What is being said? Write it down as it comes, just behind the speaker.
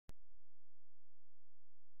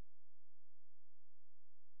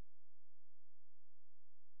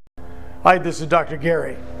Hi, this is Dr.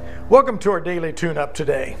 Gary. Welcome to our daily tune-up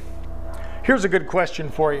today. Here's a good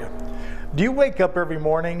question for you. Do you wake up every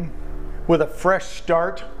morning with a fresh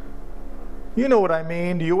start? You know what I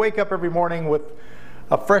mean. Do you wake up every morning with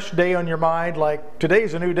a fresh day on your mind, like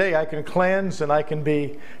today's a new day, I can cleanse and I can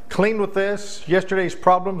be clean with this. Yesterday's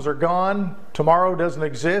problems are gone. Tomorrow doesn't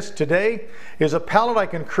exist. Today is a palette I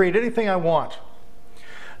can create anything I want.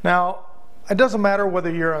 Now, it doesn't matter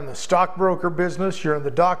whether you're in the stockbroker business, you're in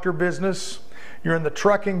the doctor business, you're in the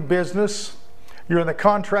trucking business, you're in the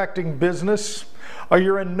contracting business, or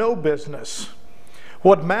you're in no business.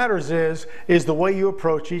 What matters is the way you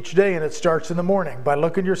approach each day, and it starts in the morning by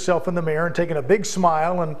looking yourself in the mirror and taking a big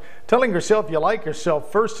smile and telling yourself you like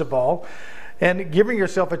yourself first of all, and giving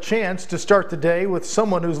yourself a chance to start the day with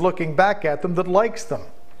someone who's looking back at them that likes them.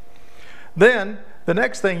 Then the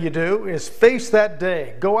next thing you do is face that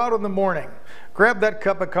day. Go out in the morning, grab that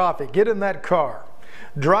cup of coffee, get in that car,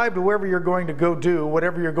 drive to wherever you're going to go do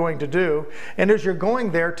whatever you're going to do, and as you're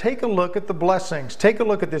going there, take a look at the blessings. Take a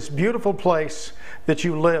look at this beautiful place that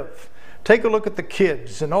you live. Take a look at the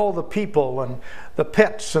kids and all the people and the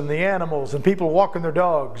pets and the animals and people walking their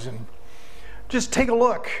dogs, and just take a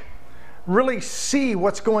look. Really see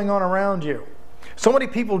what's going on around you. So many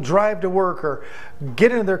people drive to work or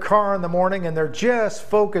get into their car in the morning and they're just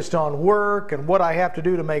focused on work and what I have to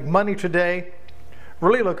do to make money today.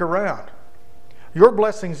 Really look around. Your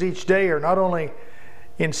blessings each day are not only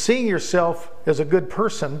in seeing yourself as a good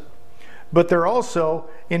person, but they're also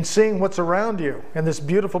in seeing what's around you in this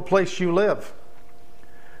beautiful place you live.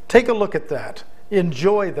 Take a look at that.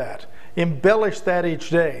 Enjoy that. Embellish that each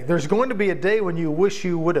day. There's going to be a day when you wish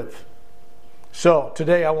you would have. So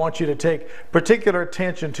today I want you to take particular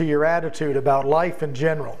attention to your attitude about life in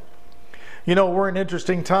general. You know, we're in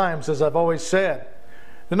interesting times, as I've always said.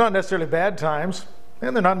 They're not necessarily bad times,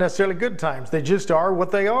 and they're not necessarily good times. They just are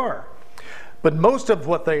what they are. But most of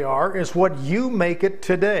what they are is what you make it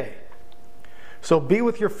today. So be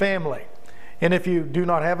with your family. And if you do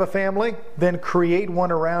not have a family, then create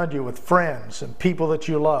one around you with friends and people that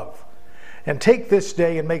you love. And take this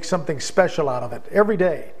day and make something special out of it every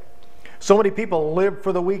day. So many people live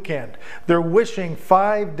for the weekend. They're wishing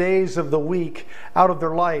 5 days of the week out of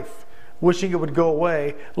their life, wishing it would go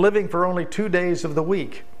away, living for only 2 days of the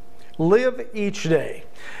week. Live each day.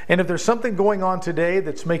 And if there's something going on today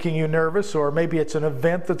that's making you nervous, or maybe it's an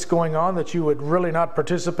event that's going on that you would really not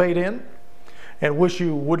participate in and wish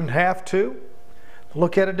you wouldn't have to,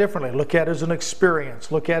 look at it differently. Look at it as an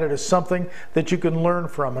experience. Look at it as something that you can learn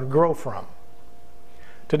from and grow from.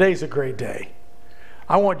 Today's a great day.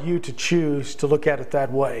 I want you to choose to look at it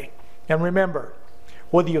that way. And remember,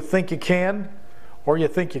 whether you think you can or you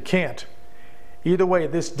think you can't, either way,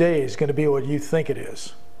 this day is going to be what you think it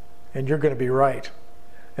is. And you're going to be right.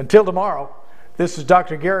 Until tomorrow, this is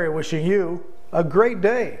Dr. Gary wishing you a great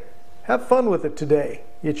day. Have fun with it today.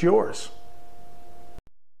 It's yours.